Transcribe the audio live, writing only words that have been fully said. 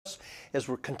as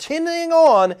we're continuing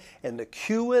on in the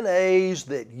Q&As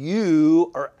that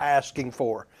you are asking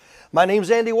for. My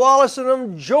name's Andy Wallace, and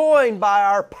I'm joined by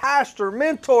our pastor,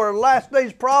 mentor, last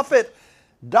days prophet,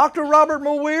 Dr. Robert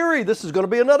Mawiri. This is going to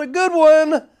be another good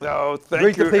one. Oh, thank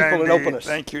Greet you, the people Andy. and open us.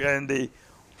 Thank you, Andy.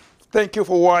 Thank you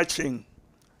for watching.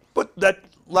 Put that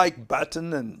like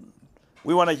button, and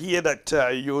we want to hear that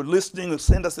you're listening and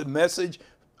send us a message.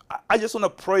 I just want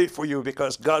to pray for you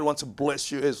because God wants to bless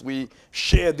you as we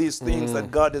share these things that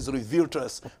God has revealed to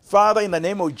us. Father, in the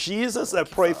name of Jesus, I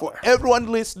pray for everyone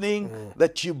listening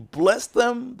that you bless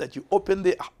them, that you open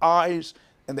their eyes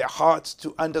and their hearts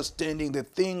to understanding the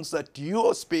things that you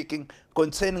are speaking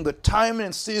concerning the time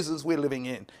and seasons we're living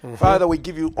in. Father, we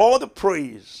give you all the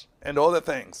praise and all the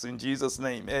thanks in Jesus'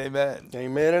 name. Amen.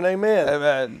 Amen and amen.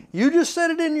 Amen. You just said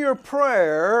it in your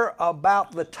prayer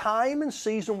about the time and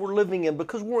season we're living in,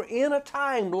 because we're in a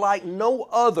time like no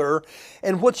other.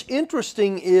 And what's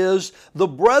interesting is the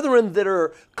brethren that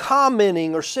are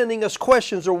commenting or sending us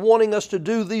questions or wanting us to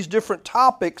do these different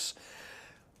topics,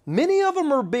 many of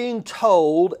them are being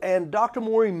told, and Dr.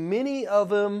 Mawiri, many of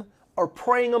them are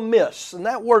praying amiss. And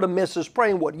that word amiss is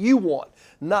praying what you want,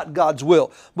 not God's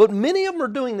will. But many of them are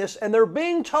doing this, and they're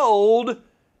being told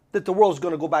that the world's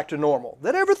going to go back to normal,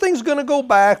 that everything's going to go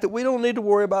back, that we don't need to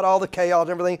worry about all the chaos and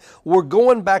everything. We're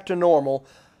going back to normal.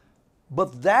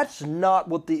 But that's not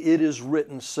what the "it is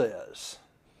written" says.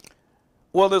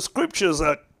 Well, the scriptures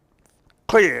are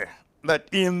clear that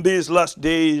in these last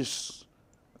days,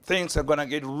 things are going to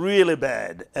get really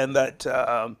bad, and that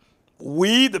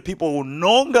we, the people who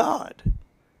know God,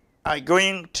 are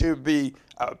going to be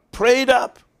prayed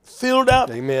up, filled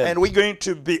up, Amen. and we're going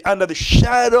to be under the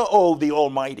shadow of the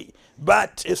Almighty.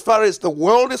 But as far as the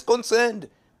world is concerned,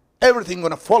 everything's going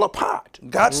to fall apart.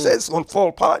 God says it's going to fall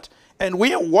apart, and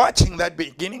we are watching that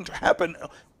beginning to happen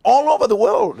all over the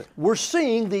world. We're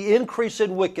seeing the increase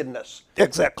in wickedness.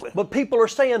 Exactly. But people are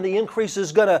saying the increase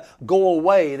is going to go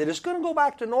away, that it's going to go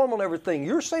back to normal and everything.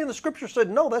 You're saying the scripture said,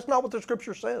 no, that's not what the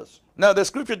scripture says. Now, the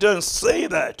scripture doesn't say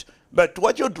that, but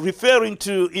what you're referring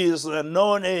to is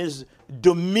known as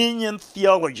dominion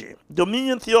theology.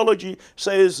 Dominion theology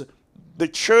says the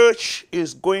church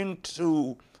is going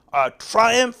to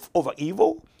triumph over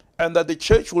evil, and that the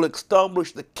church will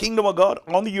establish the kingdom of God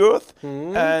on the earth.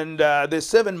 And the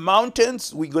 7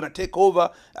 mountains, we're going to take over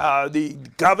the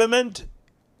government,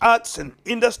 arts, and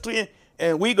industry,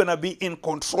 and we're going to be in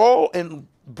control and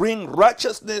bring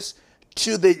righteousness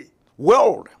to the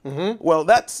world. Well,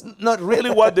 that's not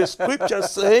really what the scripture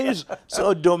says.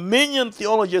 So dominion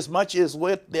theology, as much as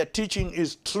what they're teaching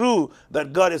is true,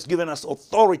 that God has given us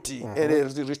authority and it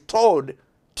has restored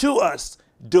to us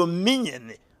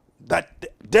dominion that the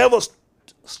devil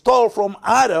stole from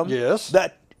Adam, Yes.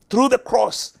 that through the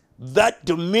cross, that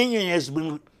dominion has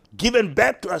been given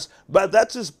back to us, but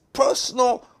that's his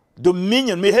personal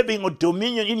dominion, me having a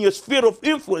dominion in your sphere of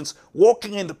influence,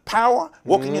 walking in the power,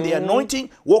 walking in the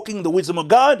anointing, walking in the wisdom of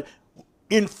God,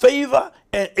 in favor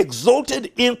and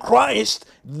exalted in Christ.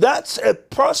 That's a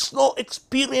personal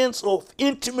experience of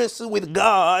intimacy with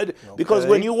God, because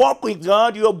when you walk with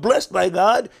God, you're blessed by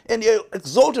God and you're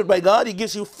exalted by God. He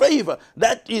gives you favor.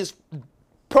 That is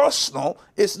personal.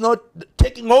 It's not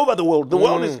taking over the world. The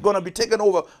world is going to be taken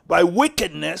over by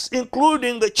wickedness,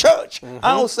 including the church.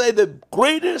 I will say the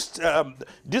greatest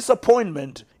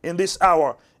disappointment in this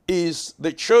hour is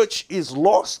the church is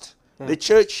lost. The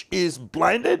church is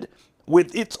blinded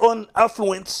with its own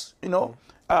affluence. You know,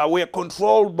 we are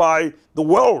controlled by the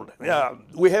world.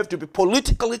 We have to be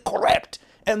politically correct.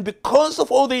 And because of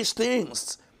all these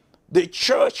things, the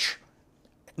church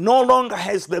no longer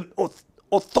has the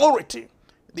authority.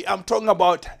 I'm talking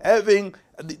about having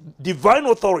the divine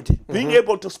authority, being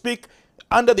able to speak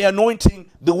under the anointing,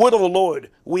 the word of the Lord.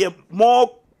 We are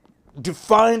more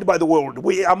defined by the world.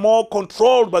 We are more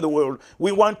controlled by the world.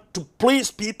 We want to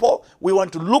please people. We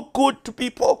want to look good to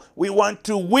people. We want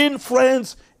to win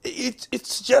friends.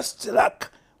 It's just like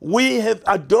we have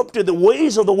adopted the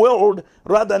ways of the world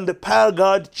rather than the power of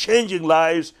God, changing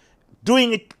lives,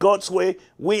 doing it God's way.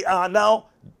 We are now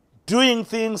doing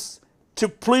things to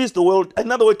please the world.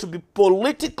 Another way, to be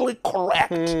politically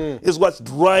correct is what's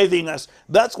driving us.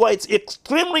 That's why it's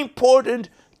extremely important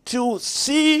to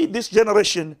see this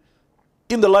generation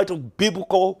in the light of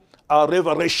biblical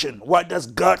revelation. What does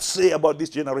God say about this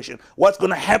generation? What's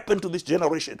going to happen to this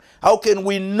generation? How can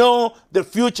we know the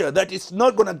future, that it's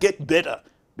not going to get better?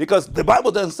 Because the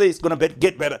Bible doesn't say it's going to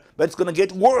get better, but it's going to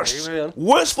get worse. Amen.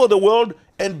 Worse for the world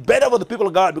and better for the people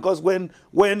of God. Because when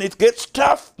it gets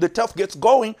tough, the tough gets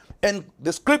going. And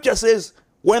the scripture says,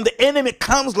 when the enemy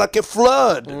comes like a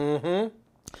flood,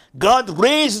 God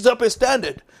raises up a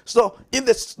standard. So in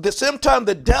the same time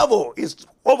the devil is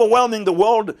overwhelming the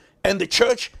world and the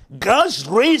church, God's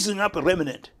raising up a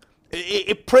remnant,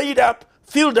 a prayed up,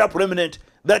 filled up remnant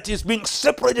that is being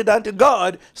separated unto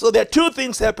God. So there are two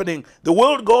things happening. The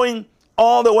world going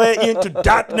all the way into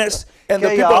darkness, and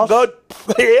Chaos. the people of God,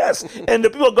 yes, and the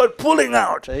people of God pulling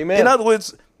out. Amen. In other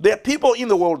words, there are people in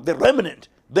the world, the remnant,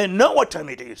 they know what time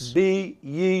it is. Be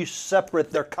ye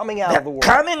separate. They're coming out of the world.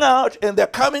 Coming out, and they're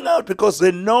coming out because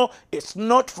they know it's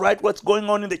not right what's going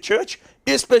on in the church,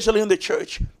 especially in the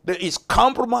church. There is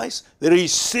compromise, there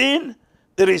is sin,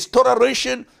 there is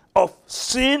toleration of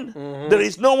sin. There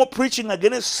is no more preaching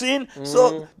against sin.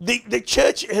 So the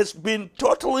church has been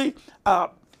totally,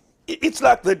 it's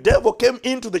like the devil came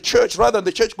into the church rather than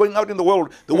the church going out in the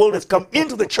world. The world has come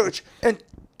into the church and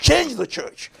changed the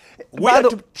church. We have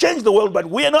to change the world, but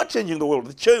we are not changing the world.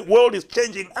 The world is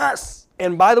changing us.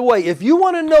 And by the way, if you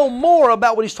want to know more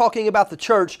about what he's talking about the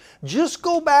church, just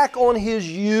go back on his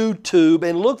YouTube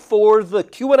and look for the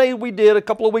Q&A we did a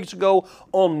couple of weeks ago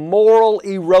on moral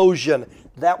erosion.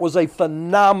 That was a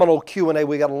phenomenal Q&A.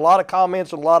 We got a lot of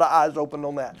comments and a lot of eyes opened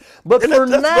on that. But for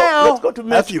now, let's go to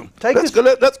Matthew. Let's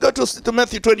go to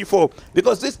Matthew 24,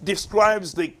 because this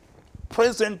describes the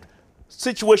present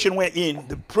situation we're in,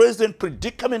 the present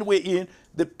predicament we're in,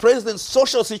 the present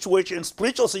social situation,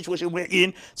 spiritual situation we're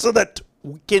in, so that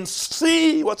we can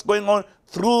see what's going on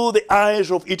through the eyes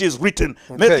of it is written.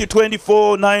 Okay. Matthew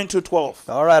 24, 9 to 12.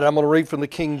 All right, I'm going to read from the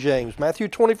King James. Matthew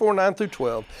 24, 9 through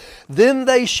 12. Then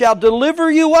they shall deliver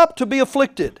you up to be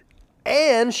afflicted,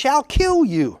 and shall kill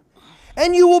you.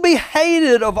 And you will be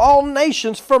hated of all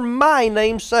nations for my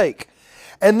name's sake.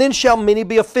 And then shall many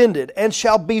be offended, and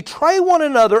shall betray one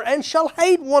another, and shall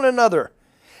hate one another.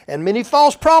 And many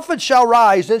false prophets shall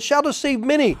rise, and shall deceive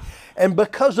many. And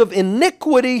because of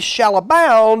iniquity shall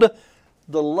abound,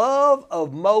 the love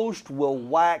of most will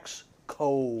wax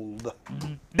cold.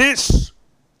 This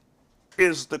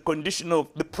is the condition of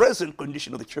the present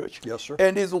condition of the church. Yes, sir.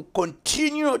 And it will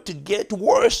continue to get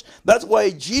worse. That's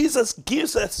why Jesus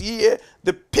gives us here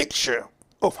the picture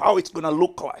of how it's going to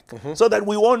look like, so that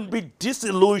we won't be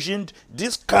disillusioned,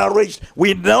 discouraged.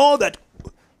 We know that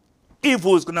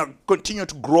evil is going to continue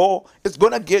to grow. It's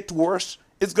going to get worse.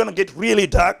 It's going to get really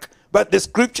dark. But the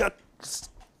scripture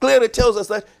clearly tells us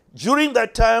that during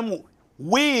that time,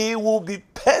 we will be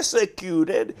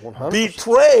persecuted, 100%.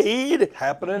 Betrayed.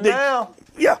 Happening now.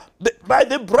 Yeah, by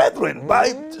the brethren,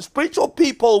 by spiritual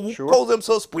people who call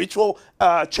themselves spiritual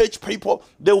church people.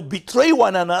 They will betray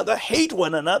one another, hate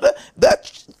one another.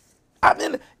 That's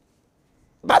happening.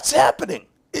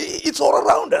 It's all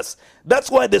around us.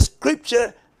 That's why the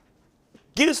scripture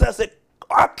gives us an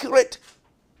accurate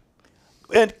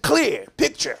and clear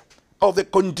picture of the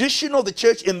condition of the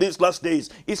church in these last days.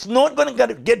 It's not going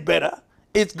to get better.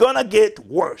 It's going to get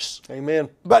worse. Amen.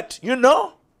 But you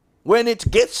know, when it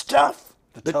gets tough,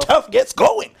 the tough gets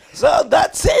going. So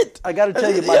that's it. I got to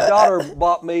tell you, my daughter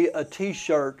bought me a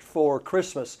T-shirt for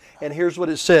Christmas, and here's what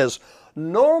it says.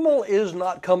 Normal is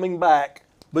not coming back,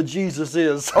 but Jesus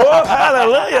is. Oh,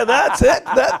 hallelujah. That's it.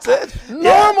 That's it.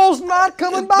 Normal's not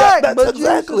coming back, that's but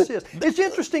exactly. Jesus is. It's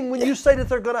interesting when you say that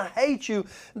they're going to hate you.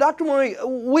 Dr. Murray,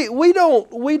 we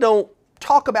don't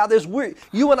talk about this.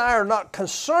 You and I are not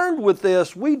concerned with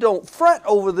this. We don't fret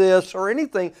over this or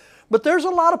anything. But there's a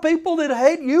lot of people that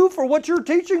hate you for what you're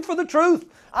teaching for the truth.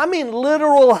 I mean,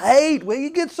 literal hate. We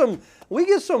get some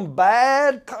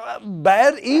bad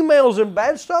emails and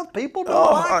bad stuff. People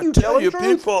don't like you telling the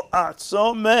truth. People are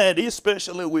so mad,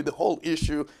 especially with the whole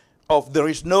issue of there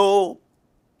is no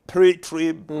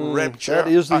pre-trib rapture. That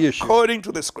is the issue. According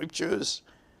to the scriptures,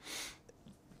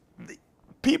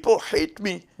 people hate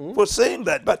me for saying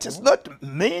that, but it's not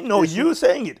me nor you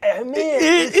saying it. Amen. It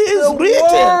is is the written.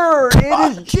 Word.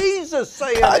 It is Jesus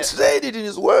saying it. God said it in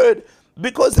His Word,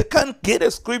 because they can't get a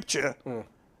scripture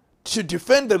to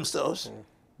defend themselves.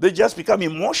 They just become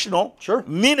emotional,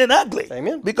 mean and ugly.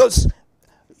 Amen. Because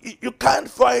you can't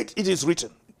fight, it is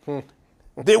written.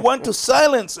 They want to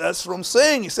silence us from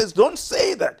saying, He says, don't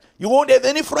say that. You won't have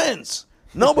any friends.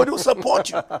 Nobody will support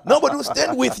you. Nobody will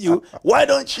stand with you. Why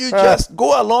don't you just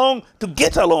go along to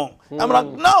get along? I'm like,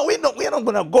 no, we're not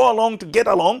going to go along to get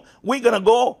along. We're going to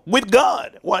go with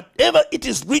God. Whatever it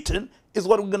is written is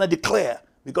what we're going to declare,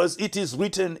 because it is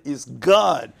written is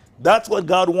God. That's what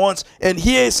God wants. And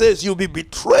here He says you'll be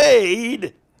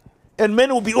betrayed, and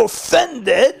men will be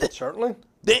offended. Certainly.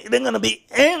 They're going to be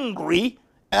angry.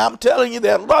 And I'm telling you,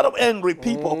 there are a lot of angry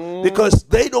people because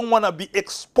they don't want to be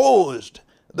exposed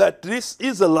that this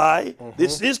is a lie,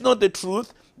 this is not the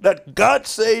truth, that God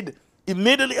said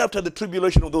immediately after the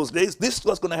tribulation of those days, this is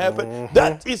what's going to happen.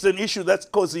 That is an issue that's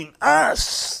causing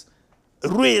us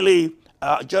really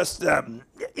attacks.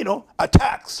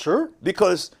 Sure.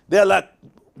 Because they're like,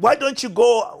 why don't you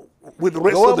go with the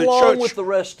rest Go of the along church? with the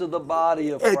rest of the body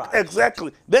of Christ.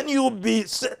 Exactly. Then you'll be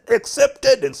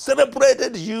accepted and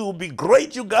celebrated. You'll be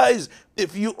great, you guys,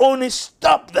 if you only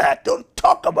stop that. Don't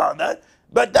talk about that.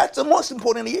 But that's the most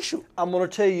important issue. I'm going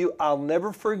to tell you, I'll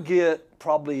never forget,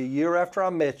 probably a year after I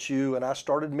met you and I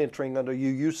started mentoring under you,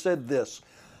 you said this: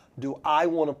 do I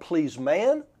want to please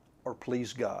man or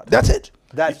please God? That's it.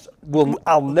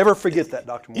 I'll never forget that,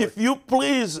 Dr. Moore. If you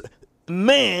please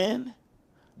man,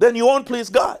 then you won't please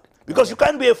God. Because you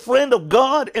can't be a friend of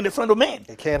God and a friend of man.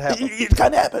 It can't happen. It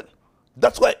can't happen.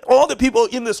 That's why all the people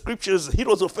in the scriptures,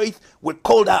 heroes of faith, were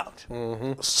called out.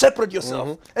 Separate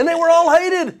yourself. And they were all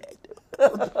hated.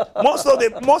 Most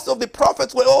of the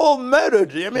prophets were all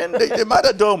murdered. I mean, they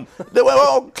murdered them. They were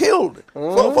all killed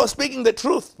for speaking the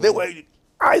truth. They were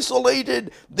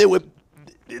isolated. They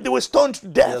were stoned to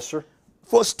death. Yes, sir.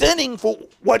 For standing for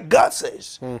what God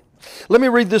says. Let me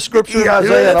read this scripture in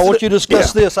Isaiah, and I want you to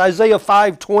discuss this. Isaiah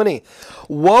 5:20.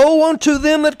 Woe unto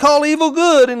them that call evil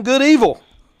good and good evil,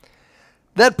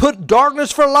 that put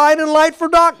darkness for light and light for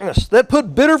darkness, that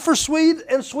put bitter for sweet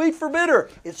and sweet for bitter.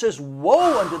 It says,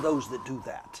 woe unto those that do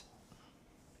that.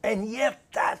 And yet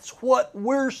that's what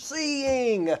we're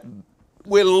seeing.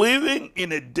 We're living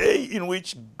in a day in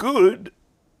which good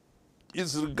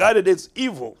is regarded as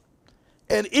evil.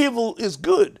 And evil is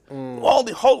good. All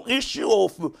the whole issue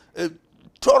of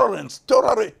tolerance,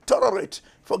 tolerate,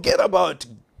 forget about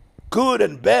good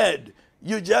and bad.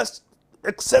 You just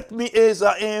accept me as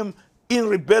I am in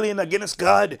rebellion against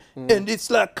God. And it's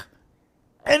like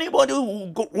anybody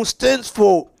who stands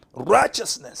for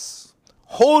righteousness,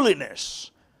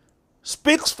 holiness,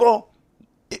 speaks for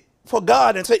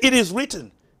God and say, it is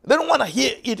written. They don't want to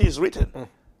hear it is written.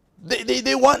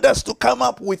 They want us to come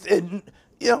up with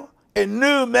a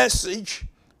new message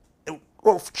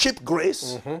of cheap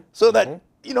grace, so that,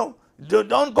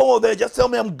 don't go there, just tell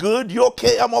me I'm good, you're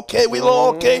okay, I'm okay, we're all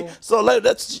okay, so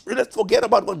let's forget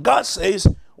about what God says.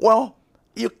 Well,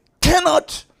 you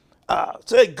cannot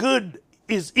say good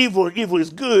is evil, evil is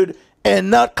good, and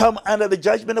not come under the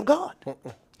judgment of God.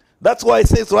 That's why it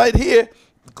says right here,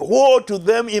 woe to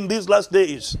them in these last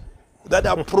days that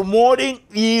are promoting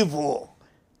evil.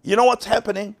 You know what's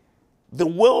happening? The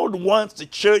world wants the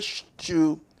church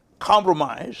to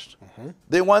compromise.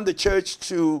 They want the church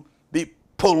to be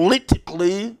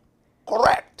politically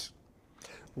correct.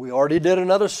 We already did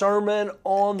another sermon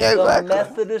on the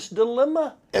Methodist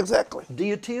dilemma. Exactly.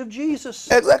 Deity of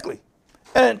Jesus. Exactly.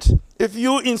 And if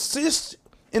you insist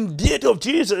in deity of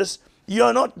Jesus, you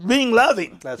are not being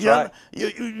loving. That's right.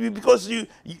 Because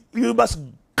you must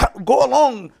go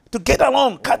along to get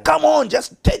along. Come on,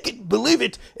 just take it, believe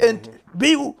it, and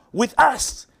be with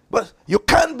us. But you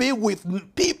can't be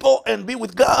with people and be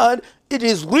with God. It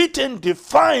is written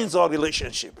defines our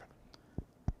relationship.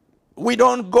 We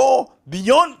don't go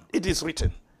beyond it is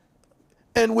written.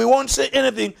 And we won't say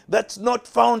anything that's not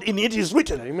found in it is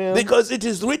written. Amen. Because it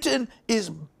is written is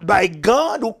by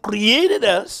God who created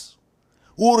us,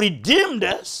 who redeemed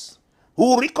us,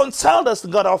 who reconciled us to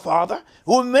God our Father,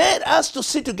 who made us to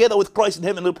sit together with Christ in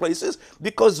heavenly places,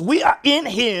 because we are in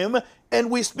Him and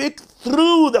we speak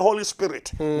through the Holy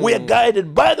Spirit. We are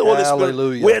guided by the Holy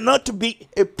Spirit. We are not to be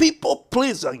a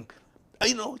people-pleasing,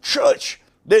 church.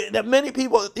 There are many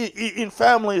people in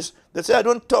families that say, I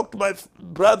don't talk to my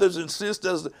brothers and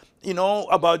sisters,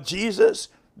 about Jesus,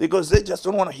 because they just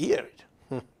don't want to hear it.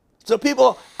 So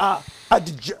people are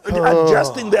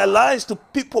adjusting their lives to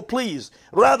people please,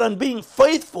 rather than being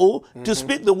faithful to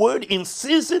speak the word in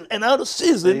season and out of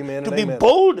season. Amen, to be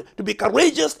bold, to be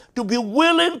courageous, to be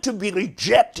willing to be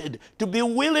rejected, to be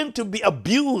willing to be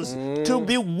abused, to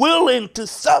be willing to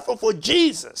suffer for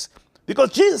Jesus.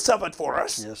 Because Jesus suffered for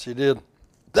us. Yes, He did.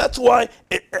 That's why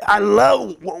I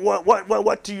love what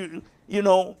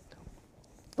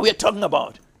we are talking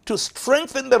about. To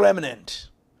strengthen the remnant.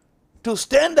 To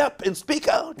stand up and speak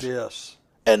out. Yes.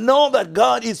 And know that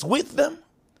God is with them.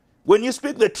 When you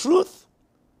speak the truth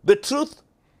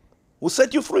will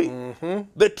set you free.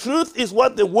 The truth is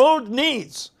what the world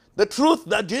needs. The truth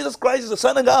that Jesus Christ is the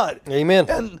Son of God. Amen.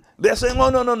 And they're saying, oh,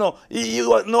 no.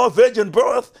 You are no virgin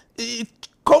birth.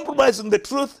 Compromising the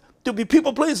truth to be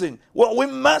people-pleasing. Well, we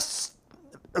must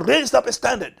raise up a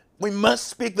standard. We must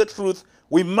speak the truth.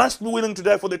 We must be willing to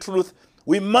die for the truth.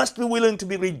 We must be willing to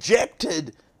be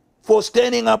rejected for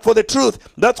standing up for the truth.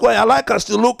 That's why I like us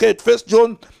to look at 1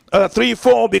 John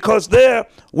 3:4, because there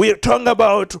we are talking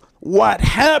about what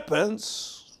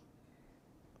happens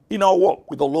in our walk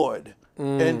with the Lord.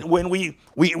 And when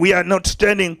we are not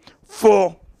standing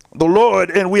for the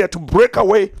Lord, and we are to break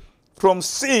away from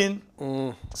sin,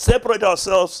 separate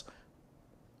ourselves,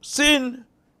 sin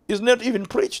is not even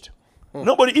preached.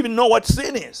 Nobody even know what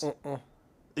sin is.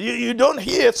 You don't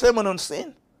hear a sermon on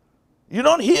sin. You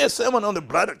don't hear a sermon on the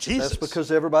blood of Jesus. That's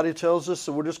because everybody tells us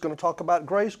that we're just going to talk about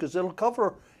grace because it'll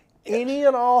cover any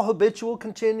and all habitual,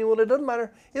 continual. It doesn't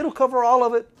matter. It'll cover all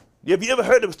of it. Have you ever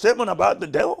heard of a sermon about the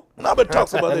devil? Nobody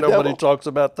talks about the devil. Nobody talks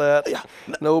about that. Yeah.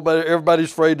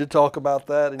 Everybody's afraid to talk about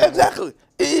that anymore. Exactly.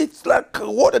 It's like a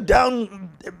watered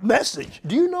down message.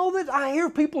 Do you know that I hear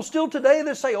people still today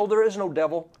that say, oh, there is no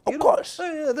devil? Of course.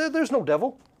 There's no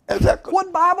devil. Exactly.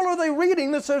 What Bible are they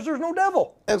reading that says there's no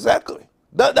devil? Exactly.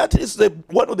 That is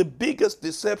one of the biggest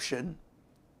deception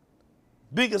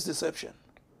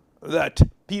that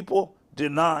people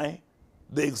deny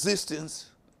the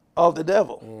existence of the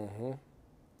devil.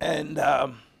 And,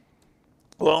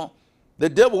 well, the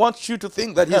devil wants you to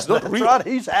think that he's not real. Right,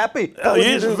 he's happy.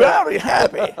 He's very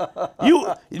happy.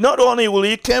 You not only will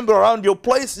he camp around your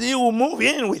place, he will move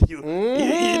in with you.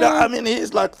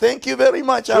 He's like, thank you very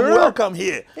much. I'm welcome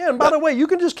here. Yeah, and by the way, you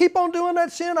can just keep on doing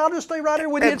that sin. I'll just stay right here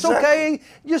with you. Exactly. It's okay.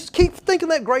 Just keep thinking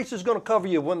that grace is going to cover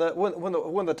you when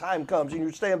the time comes and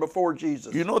you stand before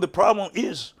Jesus. You know, the problem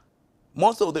is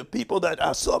most of the people that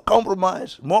are so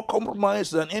compromised, more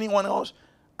compromised than anyone else,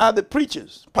 are the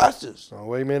preachers, pastors.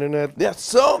 Oh, amen in that. They're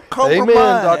so compromised.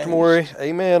 Amen, Dr. Maury.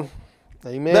 Amen.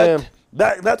 Amen.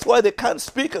 That's why they can't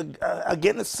speak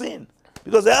against sin,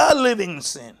 because they are living in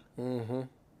sin.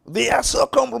 They are so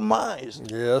compromised.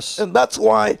 Yes. And that's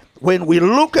why when we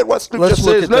look at what Scripture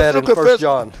says, let's look at 1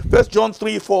 John. 1 John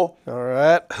 3:4. All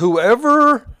right.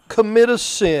 Whoever committeth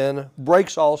sin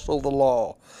breaks also the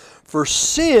law, for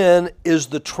sin is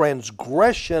the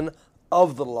transgression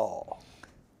of the law.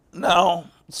 Now,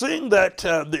 seeing that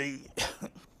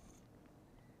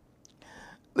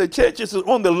the church is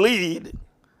on the lead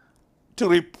to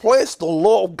replace the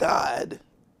law of God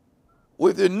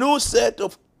with a new set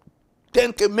of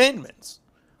 10 Commandments.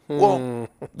 Well,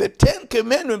 the 10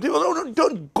 Commandments, people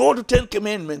don't go to 10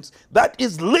 Commandments. That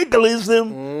is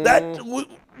legalism. That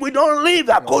we don't live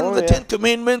according to the 10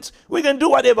 Commandments. We can do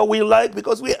whatever we like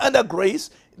because we're under grace.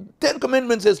 10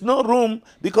 Commandments has no room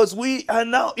because we are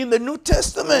now in the New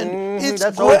Testament.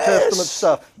 That's grace. Old Testament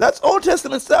stuff. That's Old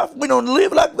Testament stuff. We don't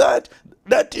live like that.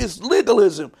 That is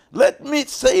legalism. Let me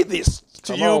say this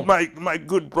to you, my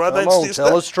good brother and sister.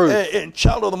 Tell us truth. And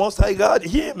child of the Most High God,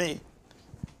 hear me.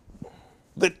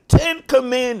 The 10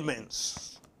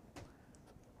 Commandments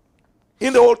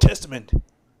in the Old Testament,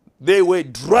 they were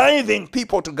driving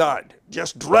people to God.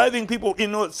 Just driving people,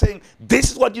 saying,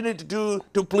 this is what you need to do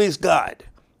to please God.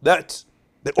 That's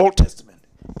the Old Testament.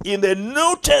 In the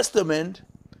New Testament,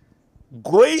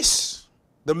 grace,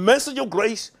 the message of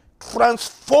grace,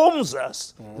 transforms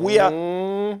us. We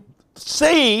are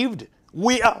saved.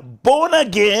 We are born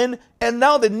again, and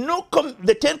now the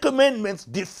 10 Commandments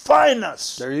define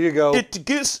us. There you go. It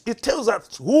tells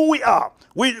us who we are.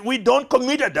 We don't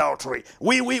commit adultery.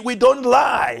 We don't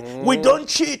lie. We don't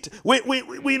cheat.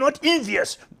 We're not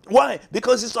envious. Why?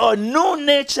 Because it's our new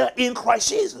nature in Christ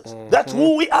Jesus. That's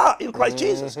who we are in Christ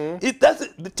Jesus.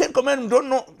 The 10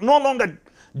 Commandments no longer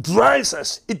drives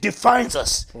us. It defines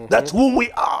us. That's who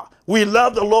we are. We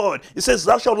love the Lord. It says,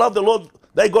 thou shalt love the Lord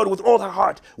thy God with all thy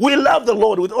heart. We love the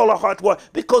Lord with all our heart. Why?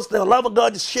 Because the love of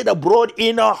God is shed abroad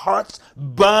in our hearts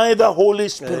by the Holy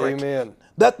Spirit. Amen.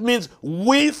 That means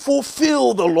we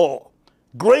fulfill the law.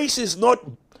 Grace is not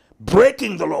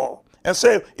breaking the law and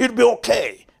say, it'll be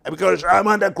okay because I'm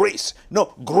under grace.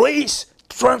 No, grace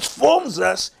transforms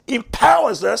us,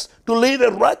 empowers us to live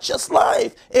a righteous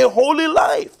life, a holy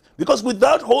life. Because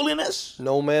without holiness,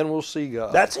 no man will see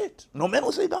God. That's it. No man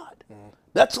will see God.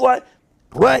 That's why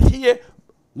right here,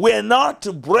 we're not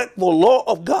to break the law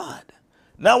of God.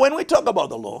 Now, when we talk about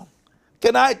the law,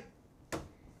 can I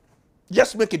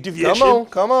just make a deviation?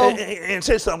 Come on. And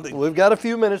say something? We've got a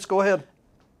few minutes. Go ahead.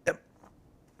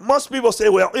 Most people say,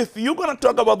 well, if you're going to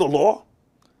talk about the law,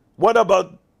 what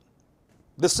about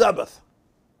the Sabbath?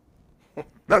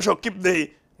 Thou shalt keep the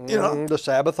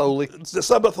Sabbath holy. The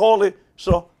Sabbath holy.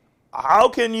 So how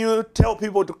can you tell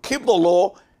people to keep the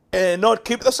law and not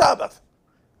keep the Sabbath?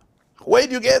 Where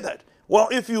do you get that? Well,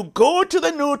 if you go to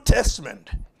the New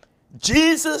Testament,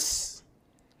 Jesus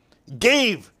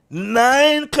gave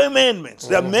 9 commandments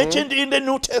that are mentioned in the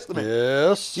New Testament.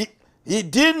 Yes. He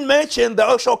didn't mention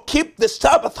thou shalt keep the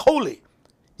Sabbath holy.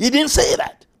 He didn't say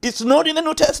that. It's not in the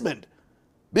New Testament.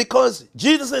 Because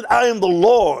Jesus said, I am the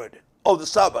Lord of the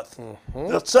Sabbath.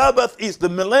 The Sabbath is the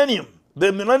millennium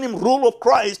rule of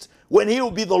Christ when he will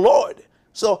be the Lord.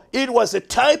 So it was a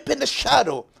type and a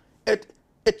shadow,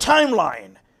 a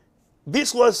timeline.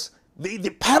 This was the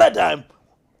paradigm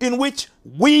in which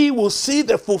we will see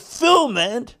the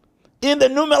fulfillment in the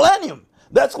new millennium.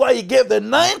 That's why he gave the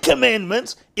 9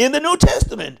 commandments in the New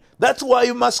Testament. That's why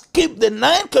you must keep the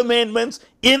 9 commandments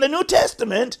in the New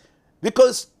Testament,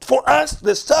 because for us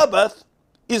the Sabbath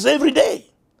is every day.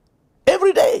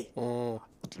 Every day.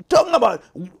 Talking about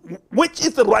which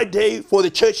is the right day for the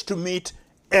church to meet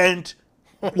and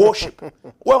worship.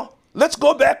 Well, let's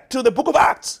go back to the book of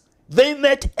Acts. They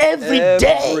met every day.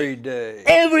 Every day.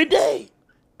 Every day.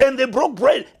 And they broke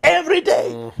bread every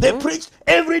day. They preached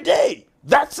every day.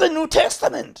 That's the New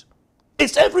Testament.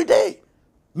 It's every day.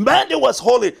 Monday was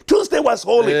holy. Tuesday was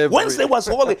holy. Wednesday was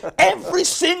holy. Every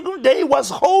single day was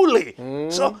holy.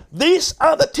 So these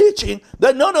are the teaching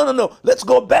that no. Let's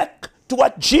go back to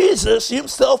what Jesus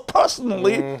himself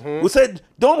personally who said,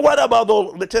 don't worry about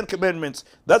all the 10 commandments.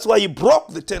 That's why he broke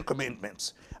the 10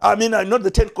 commandments. I mean, not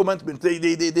the 10 commandments,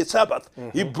 the Sabbath.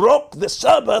 He broke the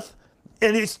Sabbath,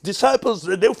 and his disciples,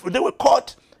 they were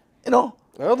caught,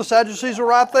 Well, the Sadducees are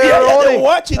right there. Yeah, they were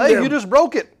watching hey, them. you just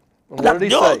broke it. What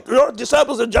did he say? Your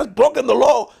disciples have just broken the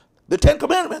law, the 10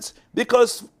 commandments,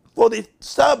 because for the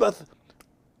Sabbath,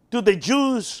 to the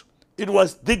Jews, it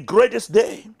was the greatest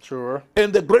day. Sure.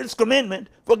 And the greatest commandment.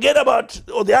 Forget about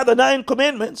all the other 9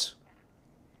 commandments.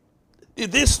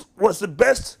 This was the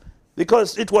best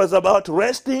because it was about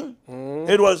resting.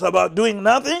 It was about doing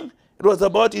nothing. It was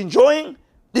about enjoying.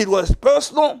 It was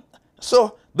personal.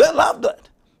 So they loved that.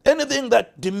 Anything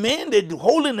that demanded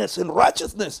holiness and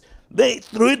righteousness, they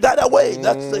threw that away.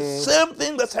 That's the same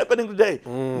thing that's happening today.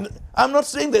 I'm not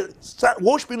saying that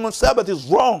worshiping on Sabbath is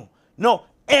wrong. No,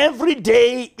 every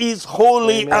day is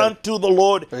holy unto the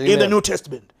Lord in the New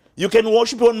Testament. You can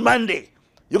worship on Monday.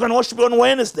 You can worship on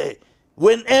Wednesday.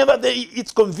 Whenever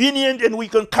it's convenient and we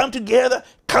can come together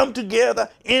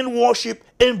and worship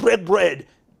and break bread.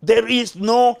 There is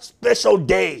no special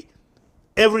day.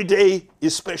 Every day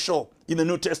is special in the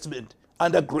New Testament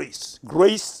under grace.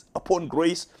 Grace upon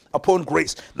grace upon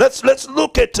grace. Let's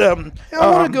look at I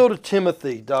want to go to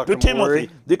Timothy, Dr.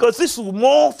 Timothy, because this will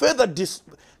more further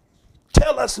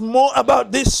tell us more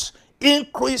about this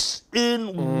increase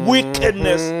in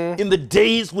wickedness in the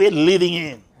days we're living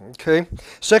in. Okay.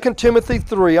 2 Timothy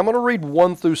 3. I'm going to read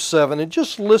 1 through 7, and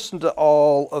just listen to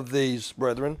all of these,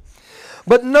 brethren.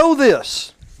 But know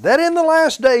this, that in the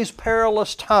last days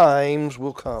perilous times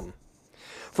will come.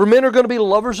 For men are going to be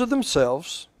lovers of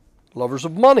themselves, lovers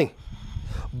of money,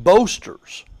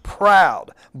 boasters,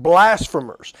 proud,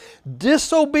 blasphemers,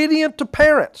 disobedient to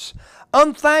parents,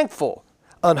 unthankful,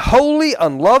 unholy,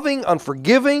 unloving,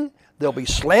 unforgiving. They'll be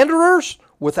slanderers,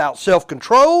 without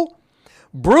self-control,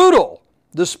 brutal,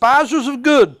 despisers of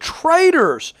good,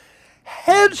 traitors,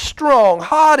 headstrong,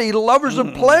 haughty, lovers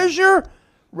of pleasure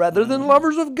rather than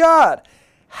lovers of God,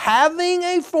 having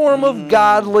a form of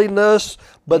godliness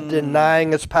but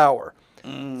denying its power.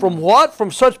 From what?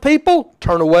 From such people?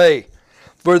 Turn away.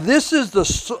 For of this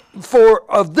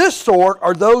sort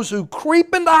are those who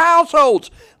creep into households.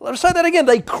 Let me say that again.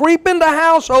 They creep into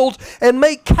households and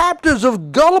make captives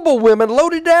of gullible women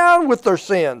loaded down with their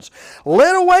sins,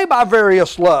 led away by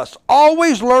various lusts,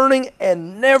 always learning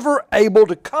and never able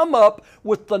to come up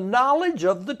with the knowledge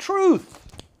of the truth.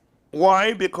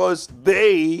 Why? Because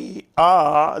they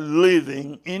are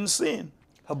living in sin.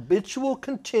 Habitual,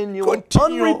 continual,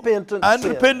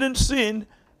 unrepentant sin.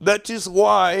 That is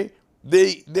why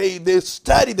they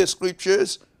study the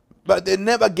scriptures, but they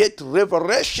never get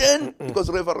revelation, because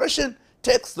revelation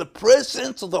takes the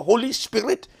presence of the Holy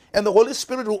Spirit, and the Holy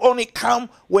Spirit will only come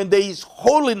when there is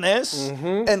holiness,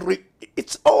 and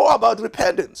it's all about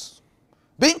repentance,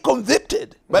 being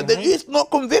convicted, but there is no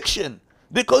conviction,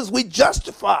 because we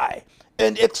justify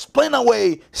and explain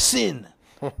away sin.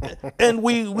 And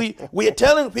we are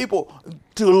telling people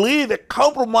to live a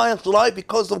compromised life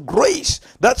because of grace.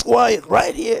 That's why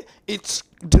right here it's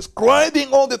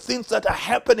describing all the things that are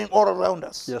happening all around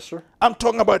us. Yes, sir. I'm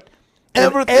talking about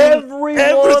everything. Every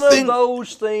one of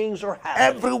those things are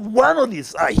happening. Every one of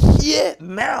these are here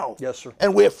now. Yes, sir.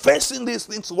 And we're facing these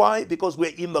things. Why? Because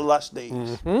we're in the last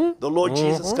days. The Lord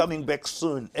Jesus coming back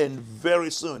soon, and very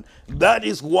soon. That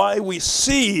is why we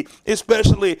see,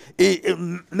 especially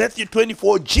in Matthew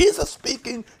 24, Jesus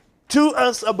speaking to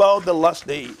us about the last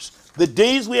days. The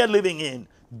days we are living in.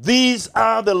 These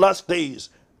are the last days.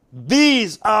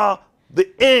 These are the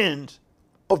end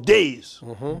of days.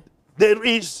 There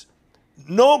is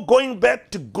no going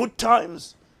back to good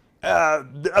times.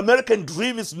 The American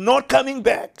dream is not coming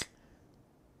back,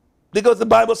 because the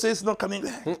Bible says it's not coming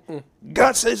back.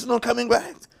 God says it's not coming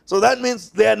back. So that means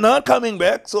they are not coming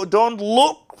back. So don't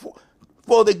look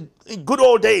for the good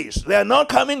old days. They are not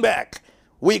coming back.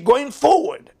 we're going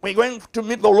forward. We're going to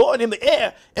meet the Lord in the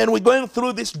air, and we're going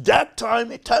through this dark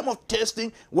time, a time of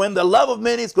testing, when the love of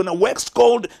many is going to wax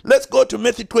cold. Let's go to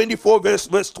Matthew 24,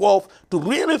 verse 12, to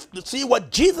really see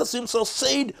what Jesus himself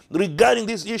said regarding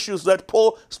these issues that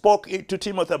Paul spoke to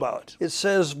Timothy about. It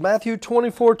says, Matthew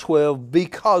 24:12,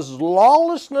 because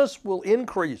lawlessness will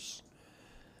increase,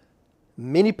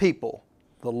 many people,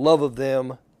 the love of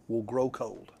them will grow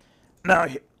cold. Now,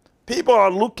 people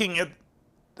are looking at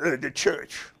the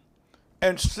church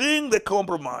and seeing the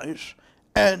compromise,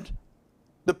 and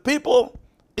the people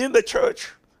in the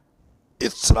church,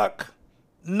 it's like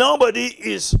nobody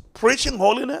is preaching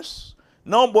holiness.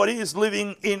 Nobody is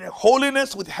living in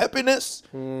holiness with happiness.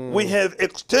 We have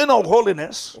external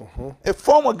holiness, a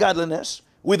form of godliness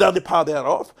without the power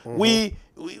thereof. We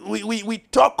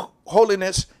talk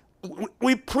holiness.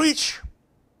 We preach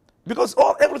because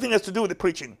everything has to do with the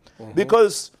preaching.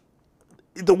 Because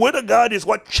the word of God is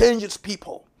what changes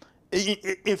people.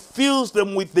 It fills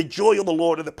them with the joy of the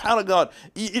Lord and the power of God.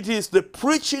 It is the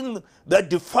preaching that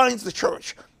defines the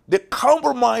church. The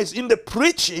compromise in the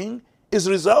preaching is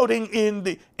resulting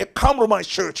in a compromised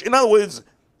church. In other words,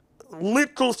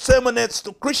 little sermonettes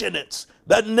to Christianettes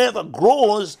that never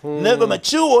grows, never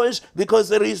matures, because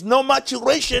there is no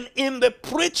maturation in the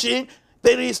preaching.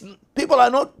 People are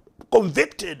not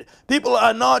convicted, people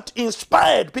are not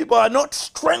inspired, people are not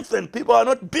strengthened, people are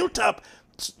not built up,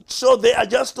 so they are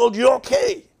just told you're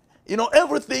okay.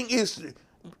 Everything is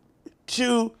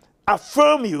to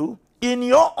affirm you in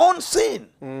your own sin.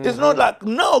 It's not like,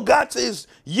 no, God says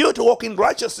you to walk in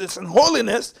righteousness and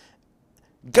holiness.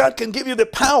 God can give you the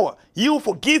power. He will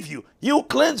forgive you. He will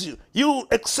cleanse you. He will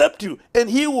accept you, and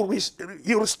He will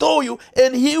restore you,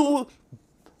 and He will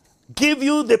give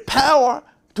you the power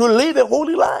to live a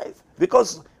holy life,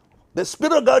 because the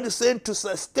Spirit of God is sent to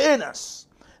sustain us.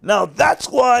 Now, that's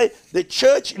why the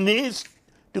church needs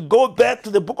to go back to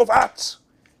the book of Acts.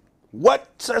 What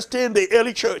sustained the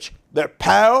early church? The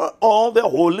power of the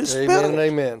Holy Spirit. Amen and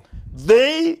amen.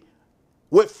 They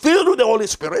were filled with the Holy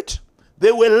Spirit.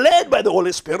 They were led by the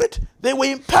Holy Spirit. They were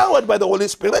empowered by the Holy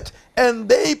Spirit. And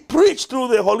they preached through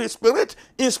the Holy Spirit.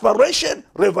 Inspiration,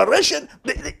 revelation.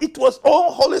 It was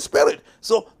all Holy Spirit.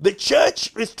 So the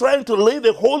church is trying to live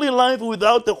a holy life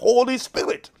without the Holy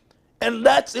Spirit. And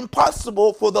that's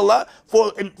impossible for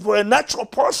a natural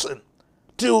person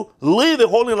to live a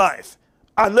holy life.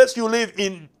 Unless you live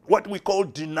in what we call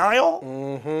denial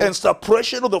and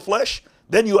suppression of the flesh,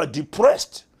 then you are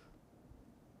depressed.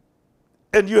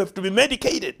 And you have to be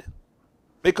medicated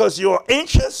because you're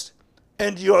anxious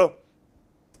and you are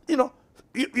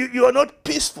not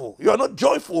peaceful. You are not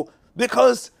joyful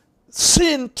because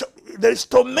sin, there's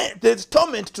torment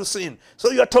to sin. So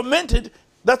you are tormented.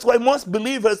 That's why most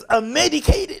believers are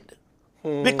medicated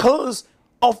because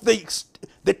of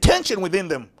the tension within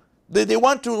them. They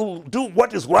want to do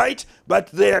what is right, but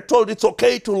they are told it's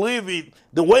okay to live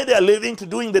the way they are living, to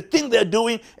doing the thing they are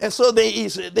doing. And so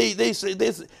there's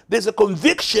a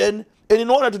conviction. And in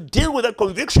order to deal with that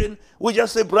conviction, we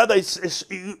just say, brother,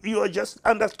 you are just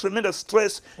under tremendous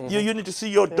stress. You need to see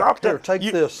your doctor. Here, take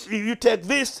this. You take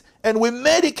this. And we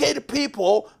medicate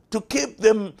people to keep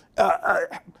them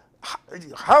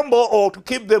humble, or to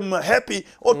keep them happy,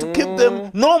 or to keep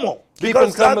them normal. Keep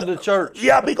them coming to church.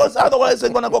 Yeah, because otherwise they're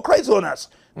going to go crazy on us.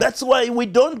 That's why we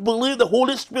don't believe the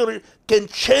Holy Spirit can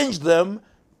change them,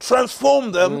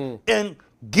 transform them, and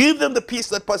give them the peace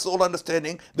that passes all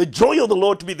understanding, the joy of the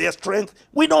Lord to be their strength.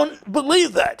 We don't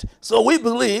believe that. So we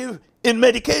believe in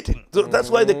medicating. So that's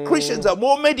why the Christians are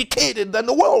more medicated than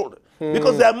the world,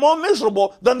 because they are more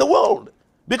miserable than the world.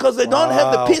 Because they don't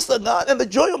have the peace of God and the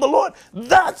joy of the Lord.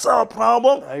 That's our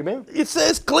problem. Amen. It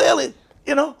says clearly,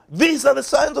 these are the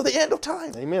signs of the end of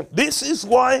time. Amen. This is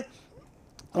why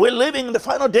we're living in the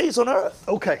final days on earth.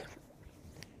 Okay.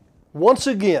 Once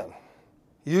again,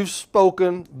 you've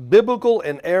spoken biblical,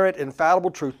 inerrant,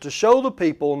 infallible truth to show the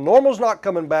people normal's not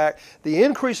coming back. The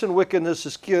increase in wickedness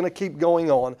is going to keep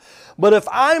going on. But if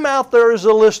I'm out there as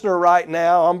a listener right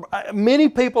now, many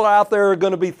people out there are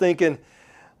going to be thinking,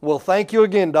 well, thank you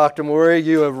again, Dr. Murray.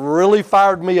 You have really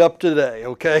fired me up today,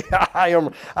 okay? I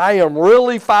am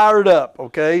really fired up,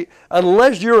 okay?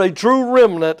 Unless you're a true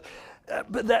remnant,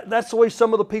 but that's the way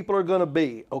some of the people are going to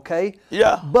be, okay?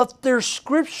 Yeah. But there's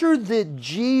scripture that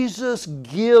Jesus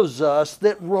gives us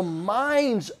that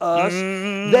reminds us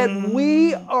that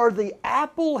we are the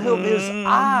apple of His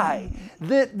eye,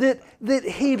 that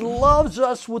He loves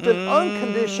us with an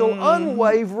unconditional,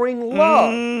 unwavering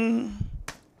love.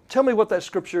 Tell me what that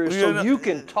scripture is so you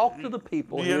can talk to the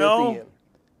people here at the end.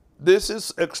 This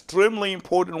is extremely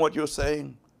important what you're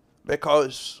saying,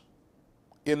 because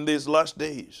in these last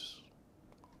days,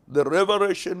 the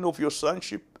revelation of your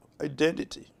sonship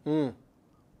identity.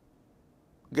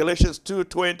 Galatians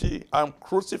 2:20, I'm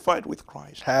crucified with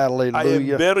Christ. Hallelujah. I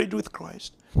am buried with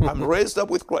Christ. I'm raised up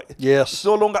with Christ. Yes. It's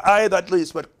no longer I that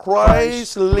lives, but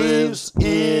Christ lives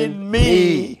in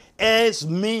me as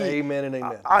me. Amen and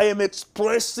amen. I am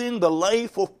expressing the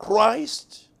life of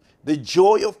Christ, the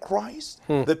joy of Christ,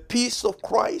 the peace of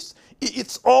Christ.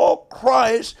 It's all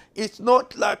Christ. It's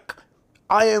not like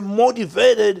I am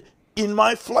motivated in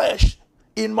my flesh,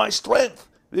 in my strength,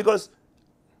 because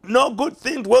no good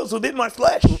thing dwells within my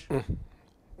flesh.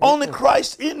 Only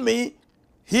Christ in me.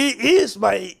 He is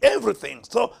my everything.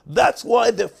 So that's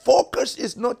why the focus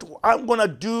is not, I'm going to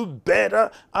do better,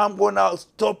 I'm going to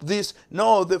stop this.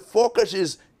 No, the focus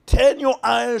is turn your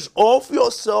eyes off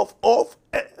yourself, off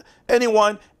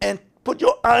anyone, and put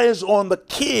your eyes on the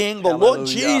King, the Lord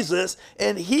Jesus,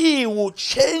 and He will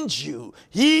change you.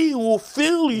 He will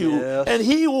fill you, and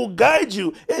He will guide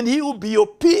you, and He will be your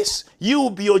peace. You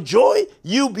will be your joy.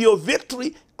 You will be your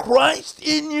victory. Christ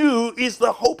in you is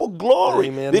the hope of glory.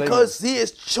 Amen, because He has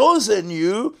chosen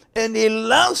you, and He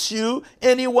loves you,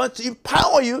 and He wants to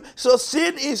empower you. So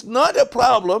sin is not a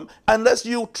problem unless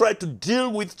you try to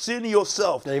deal with sin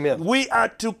yourself. Amen. We are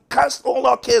to cast all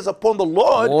our cares upon the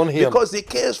Lord because He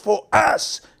cares for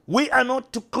us. We are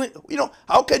not to clean. You know,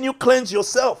 how can you cleanse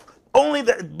yourself? Only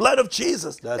the blood of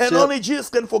Jesus. That's only Jesus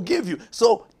can forgive you.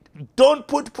 So don't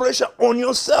put pressure on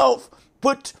yourself.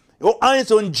 Put your eyes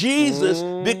on Jesus,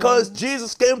 because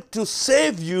Jesus came to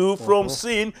save you from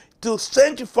sin, to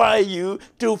sanctify you,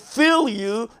 to fill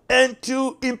you, and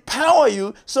to empower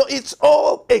you. So it's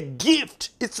all a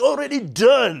gift. It's already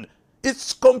done.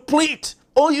 It's complete.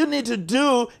 All you need to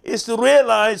do is to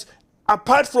realize,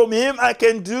 apart from Him, I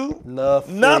can do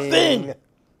nothing.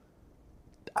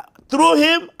 Through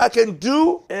Him, I can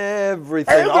do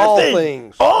everything. All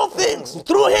things. All things.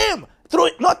 Through Him.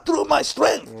 Not through my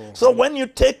strength. So when you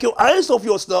take your eyes off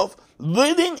yourself,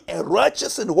 living a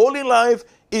righteous and holy life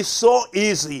is so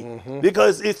easy,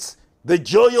 because it's the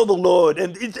joy of the Lord,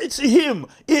 and it's Him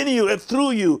in you and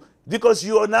through you, because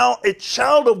you are now a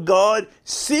child of God,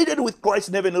 seated with Christ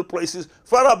in heavenly places,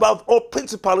 far above all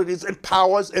principalities and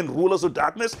powers and rulers of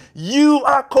darkness. You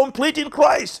are complete in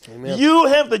Christ. Amen. You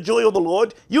have the joy of the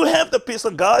Lord. You have the peace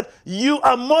of God. You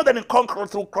are more than a conqueror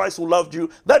through Christ who loved you.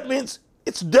 That means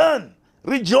it's done.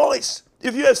 Rejoice.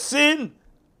 If you have sinned,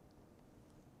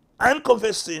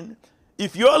 unconfessed sin,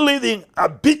 if you're living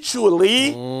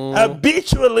habitually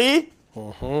the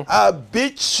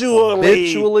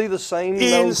same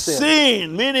in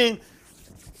sin, meaning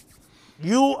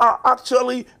you are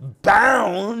actually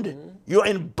bound, you're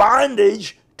in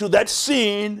bondage to that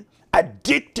sin,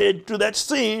 addicted to that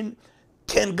sin.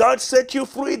 Can God set you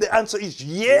free? The answer is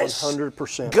yes.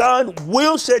 100%. God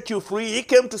will set you free. He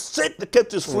came to set the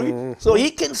captives free, so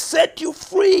He can set you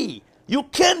free. You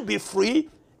can be free,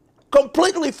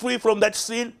 completely free from that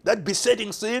sin, that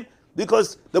besetting sin,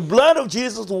 because the blood of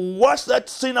Jesus will wash that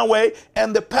sin away,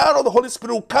 and the power of the Holy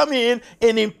Spirit will come in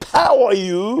and empower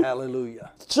you. Hallelujah.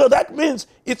 So that means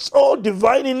it's all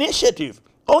divine initiative.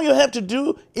 All you have to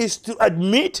do is to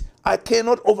admit, I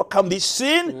cannot overcome this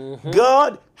sin.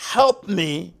 God, help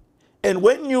me. And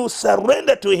when you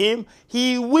surrender to Him,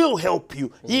 He will help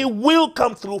you. He will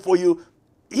come through for you.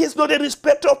 He's not a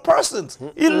respecter of persons.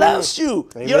 He loves you.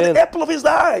 Amen. You're the apple of His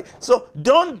eye. So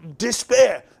don't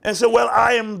despair and say, well,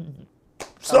 I am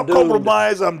so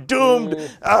compromised. I'm doomed.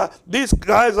 These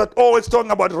guys are always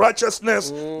talking about righteousness,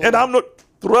 and I'm not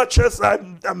righteous.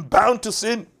 I'm bound to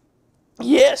sin.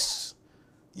 Yes.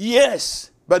 Yes.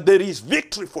 But there is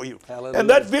victory for you. Hallelujah. And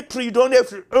that victory, you don't have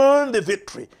to earn the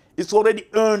victory. It's already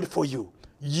earned for you.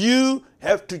 You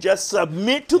have to just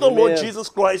submit to the Lord Jesus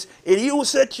Christ, and He will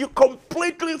set you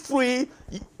completely free.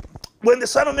 When the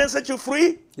Son of Man sets you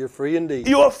free, you're free indeed.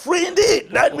 You are free indeed.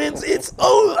 That means it's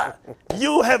over.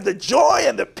 You have the joy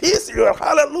and the peace. You are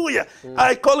hallelujah.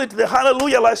 I call it the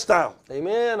hallelujah lifestyle.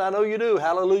 Amen. I know you do.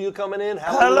 Hallelujah coming in.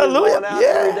 Hallelujah going out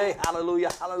every day.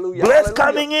 Hallelujah. Hallelujah. Blessed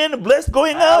coming in, blessed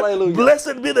going out.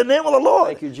 Blessed be the name of the Lord.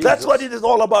 Thank you, Jesus. That's what it is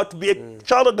all about, to be a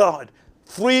child of God.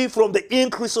 Free from the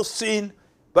increase of sin,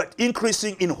 but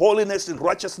increasing in holiness and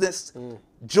righteousness,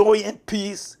 joy and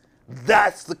peace.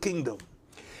 That's the kingdom.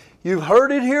 You've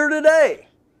heard it here today.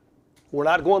 We're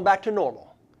not going back to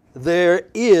normal. There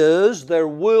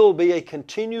will be a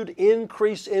continued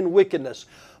increase in wickedness.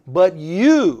 But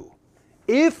you,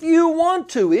 if you want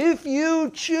to, if you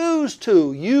choose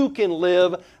to, you can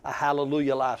live a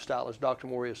hallelujah lifestyle, as Dr.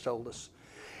 Maury has told us.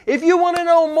 If you want to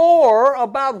know more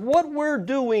about what we're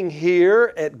doing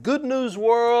here at Good News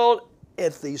World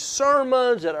at these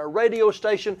sermons, at our radio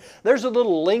station. There's a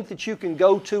little link that you can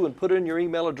go to and put in your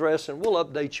email address, and we'll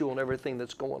update you on everything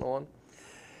that's going on.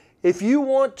 If you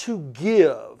want to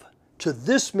give to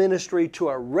this ministry, to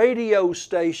our radio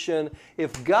station,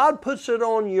 if God puts it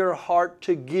on your heart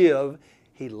to give,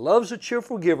 He loves a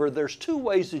cheerful giver. There's two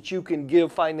ways that you can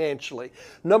give financially.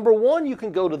 Number one, you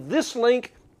can go to this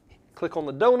link, click on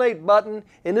the donate button,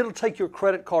 and it'll take your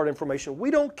credit card information.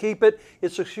 We don't keep it.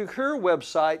 It's a secure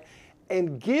website.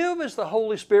 And give as the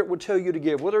Holy Spirit would tell you to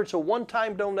give. Whether it's a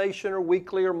one-time donation or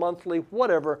weekly or monthly,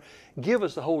 whatever, give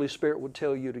as the Holy Spirit would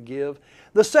tell you to give.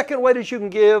 The second way that you can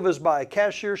give is by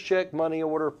cashier's check, money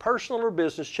order, personal or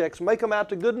business checks. Make them out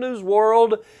to Good News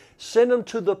World. Send them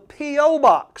to the P.O.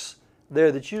 Box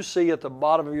there that you see at the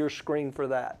bottom of your screen for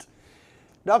that.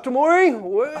 Dr. Morey,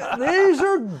 these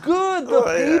are good. The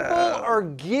people are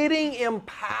getting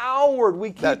empowered.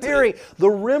 We keep hearing the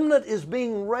remnant is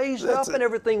being raised up and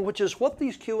everything, which is what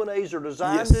these Q&As are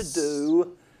designed to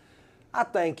do. I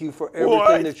thank you for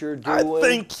everything that you're doing. I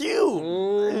thank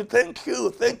you. Thank you.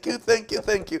 Thank you. Thank you.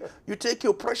 Thank you. You take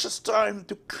your precious time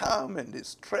to come and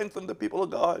strengthen the people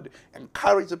of God,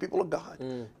 encourage the people of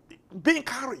God. Be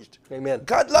encouraged. Amen.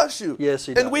 God loves you. Yes,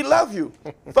 He does. And we love you.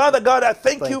 Father God, I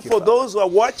thank you for those who are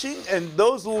watching and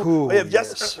those who have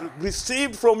just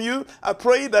received from you. I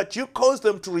pray that you cause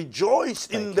them to rejoice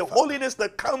in the holiness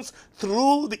that comes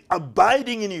through the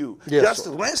abiding in you. Just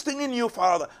resting in you,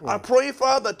 Father. I pray,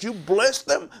 Father, that you bless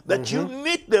them, that you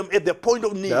meet them at their point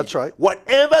of need. That's right.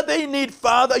 Whatever they need,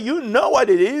 Father, you know what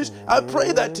it is. I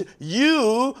pray that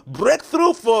you break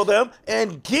through for them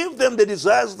and give them the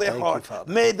desires of their heart.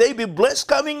 May they be blessed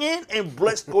coming in and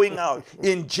blessed going out.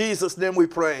 In Jesus' name we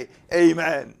pray.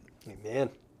 Amen. Amen.